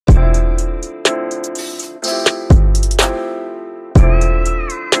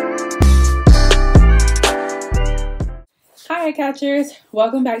Hi Catchers,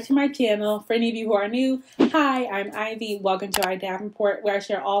 welcome back to my channel. For any of you who are new, hi, I'm Ivy. Welcome to Davenport, where I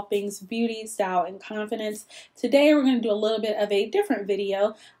share all things beauty, style, and confidence. Today we're going to do a little bit of a different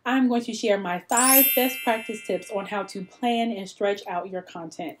video. I'm going to share my 5 best practice tips on how to plan and stretch out your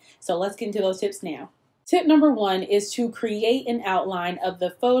content. So let's get into those tips now. Tip number 1 is to create an outline of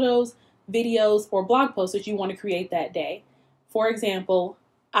the photos, videos, or blog posts that you want to create that day. For example,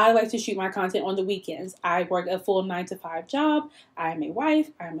 I like to shoot my content on the weekends. I work a full 9-to-5 job. I'm a wife.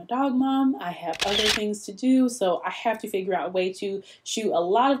 I'm a dog mom. I have other things to do. So I have to figure out a way to shoot a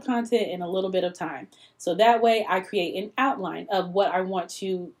lot of content in a little bit of time. So that way I create an outline of what I want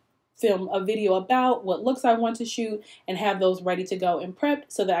to film a video about, what looks I want to shoot, and have those ready to go and prepped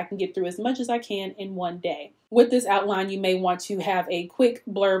so that I can get through as much as I can in one day. With this outline, you may want to have a quick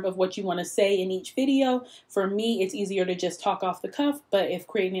blurb of what you want to say in each video. For me, it's easier to just talk off the cuff, but if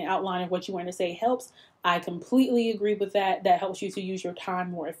creating an outline of what you want to say helps, I completely agree with that. That helps you to use your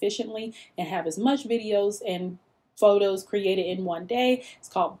time more efficiently and have as much videos and photos created in one day. It's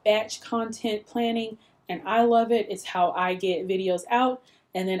called batch content planning, and I love it. It's how I get videos out,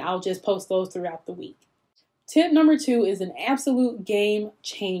 and then I'll just post those throughout the week. Tip number 2 is an absolute game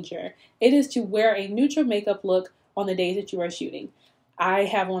changer. It is to wear a neutral makeup look on the days that you are shooting. I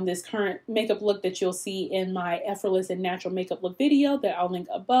have on this current makeup look that you'll see in my effortless and natural makeup look video that I'll link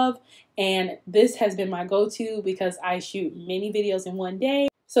above. And this has been my go-to because I shoot many videos in one day.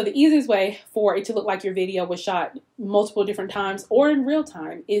 So the easiest way for it to look like your video was shot multiple different times or in real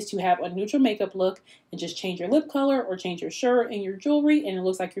time is to have a neutral makeup look and just change your lip color or change your shirt and your jewelry, and it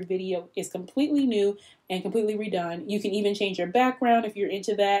looks like your video is completely new and completely redone. You can even change your background if you're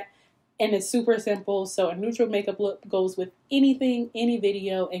into that, and it's super simple. So a neutral makeup look goes with anything, any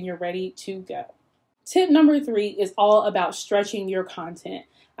video, and you're ready to go. Tip number 3 is all about stretching your content.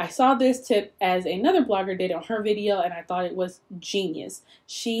 I saw this tip as another blogger did on her video, and I thought it was genius.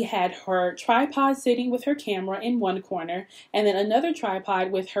 She had her tripod sitting with her camera in one corner and then another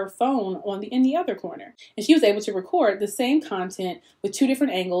tripod with her phone in the other corner. And she was able to record the same content with 2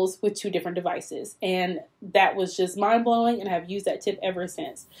 different angles with 2 different devices. And that was just mind-blowing, and I've used that tip ever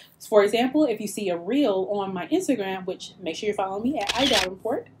since. For example, if you see a reel on my Instagram, which make sure you follow me at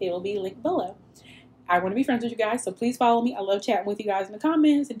Davenport, it will be linked below. I want to be friends with you guys, so please follow me. I love chatting with you guys in the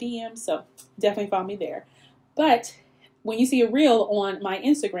comments and DMs, so definitely follow me there. But when you see a reel on my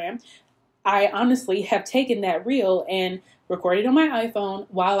Instagram, I honestly have taken that reel and recorded on my iPhone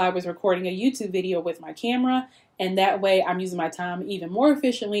while I was recording a YouTube video with my camera, and that way I'm using my time even more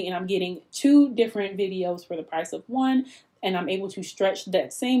efficiently, and I'm getting 2 different videos for the price of 1. And I'm able to stretch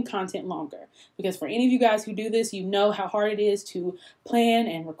that same content longer. Because for any of you guys who do this, you know how hard it is to plan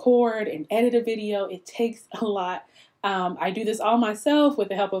and record and edit a video. It takes a lot. I do this all myself with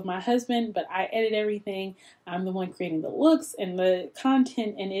the help of my husband, but I edit everything. I'm the one creating the looks and the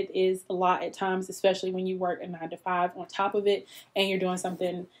content, and it is a lot at times, especially when you work a 9-to-5 on top of it and you're doing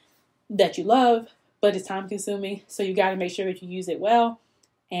something that you love, but it's time consuming. So you got to make sure that you use it well.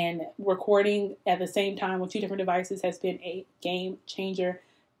 And recording at the same time with 2 different devices has been a game changer.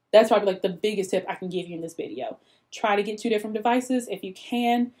 That's probably like the biggest tip I can give you in this video. Try to get 2 different devices if you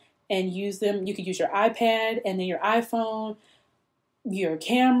can and use them. You could use your iPad and then your iPhone, your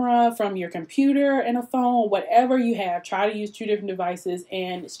camera from your computer and a phone, whatever you have. Try to use 2 different devices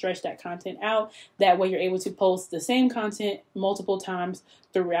and stretch that content out. That way you're able to post the same content multiple times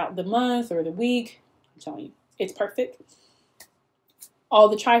throughout the month or the week. I'm telling you, it's perfect. All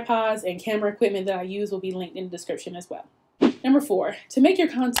the tripods and camera equipment that I use will be linked in the description as well. Number 4, to make your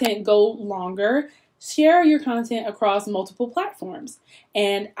content go longer, share your content across multiple platforms.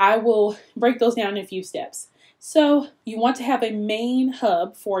 And I will break those down in a few steps. So you want to have a main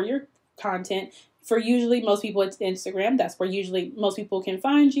hub for your content. For usually most people, it's Instagram. That's where usually most people can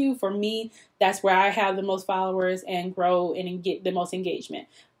find you. For me, that's where I have the most followers and grow and get the most engagement.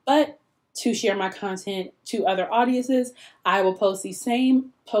 But to share my content to other audiences, I will post the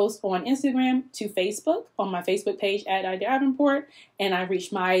same post on Instagram to Facebook, on my Facebook page at Davenport, and I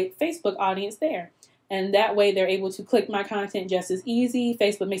reach my Facebook audience there. And that way they're able to click my content just as easy.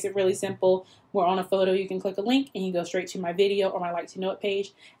 Facebook makes it really simple. Where on a photo, you can click a link and you go straight to my video or my like to know it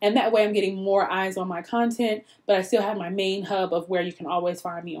page. And that way I'm getting more eyes on my content, but I still have my main hub of where you can always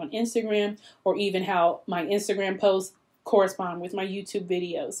find me on Instagram, or even how my Instagram posts correspond with my YouTube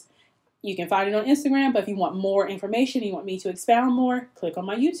videos. You can find it on Instagram, but if you want more information, you want me to expound more, click on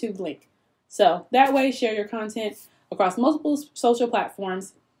my YouTube link. So that way, share your content across multiple social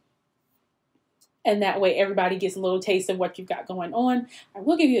platforms, and that way everybody gets a little taste of what you've got going on. I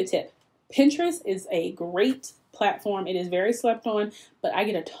will give you a tip. Pinterest is a great platform. It is very slept on, but I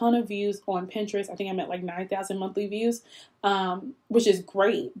get a ton of views on Pinterest. I think I'm at like 9,000 monthly views, which is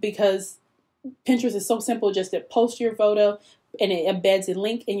great because Pinterest is so simple just to post your photo and it embeds a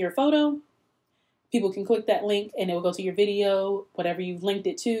link in your photo. People can click that link and it will go to your video, whatever you've linked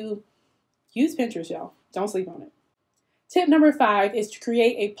it to. Use Pinterest, y'all. Don't sleep on it. Tip number 5 is to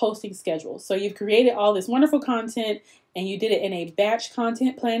create a posting schedule. So you've created all this wonderful content and you did it in a batch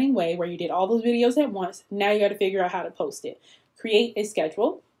content planning way where you did all those videos at once. Now you got to figure out how to post it. Create a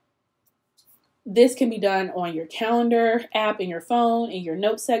schedule. This can be done on your calendar app in your phone, in your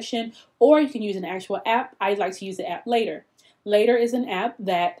notes section, or you can use an actual app. I like to use the app Later. Later is an app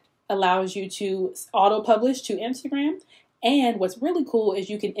that allows you to auto-publish to Instagram. And what's really cool is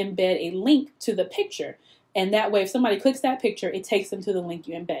you can embed a link to the picture. And that way, if somebody clicks that picture, it takes them to the link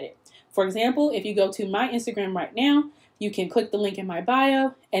you embedded. For example, if you go to my Instagram right now, you can click the link in my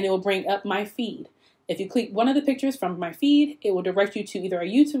bio and it will bring up my feed. If you click one of the pictures from my feed, it will direct you to either a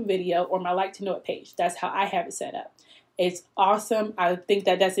YouTube video or my Like to Know It page. That's how I have it set up. It's awesome. I think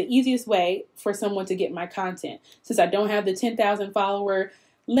that that's the easiest way for someone to get my content. Since I don't have the 10,000 follower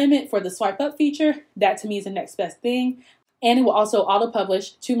limit for the swipe up feature, that to me is the next best thing. And it will also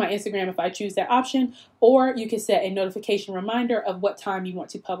auto-publish to my Instagram if I choose that option, or you can set a notification reminder of what time you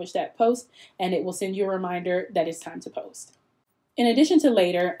want to publish that post, and it will send you a reminder that it's time to post. In addition to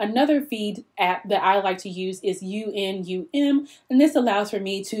Later, another feed app that I like to use is UNUM, and this allows for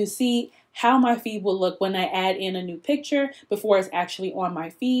me to see how my feed will look when I add in a new picture before it's actually on my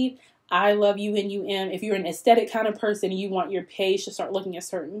feed. I love UNUM. If you're an aesthetic kind of person and you want your page to start looking a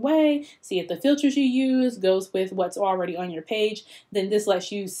certain way, see if the filters you use goes with what's already on your page, then this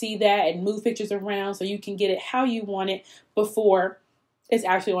lets you see that and move pictures around so you can get it how you want it before it's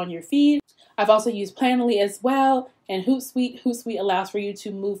actually on your feed. I've also used Planoly as well, and Hootsuite. Hootsuite allows for you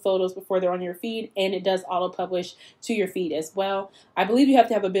to move photos before they're on your feed, and it does auto-publish to your feed as well. I believe you have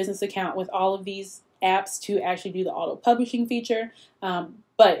to have a business account with all of these apps to actually do the auto-publishing feature,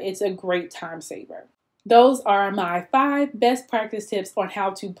 but it's a great time saver. Those are my 5 best practice tips on how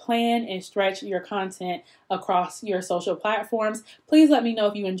to plan and stretch your content across your social platforms. Please let me know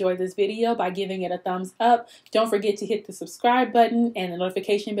if you enjoyed this video by giving it a thumbs up. Don't forget to hit the subscribe button and the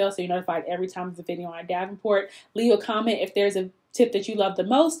notification bell so you're notified every time there's a video on Davenport. Leave a comment if there's a tip that you love the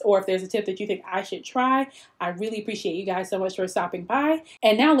most or if there's a tip that you think I should try. I really appreciate you guys so much for stopping by.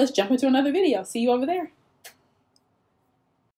 And now let's jump into another video. See you over there.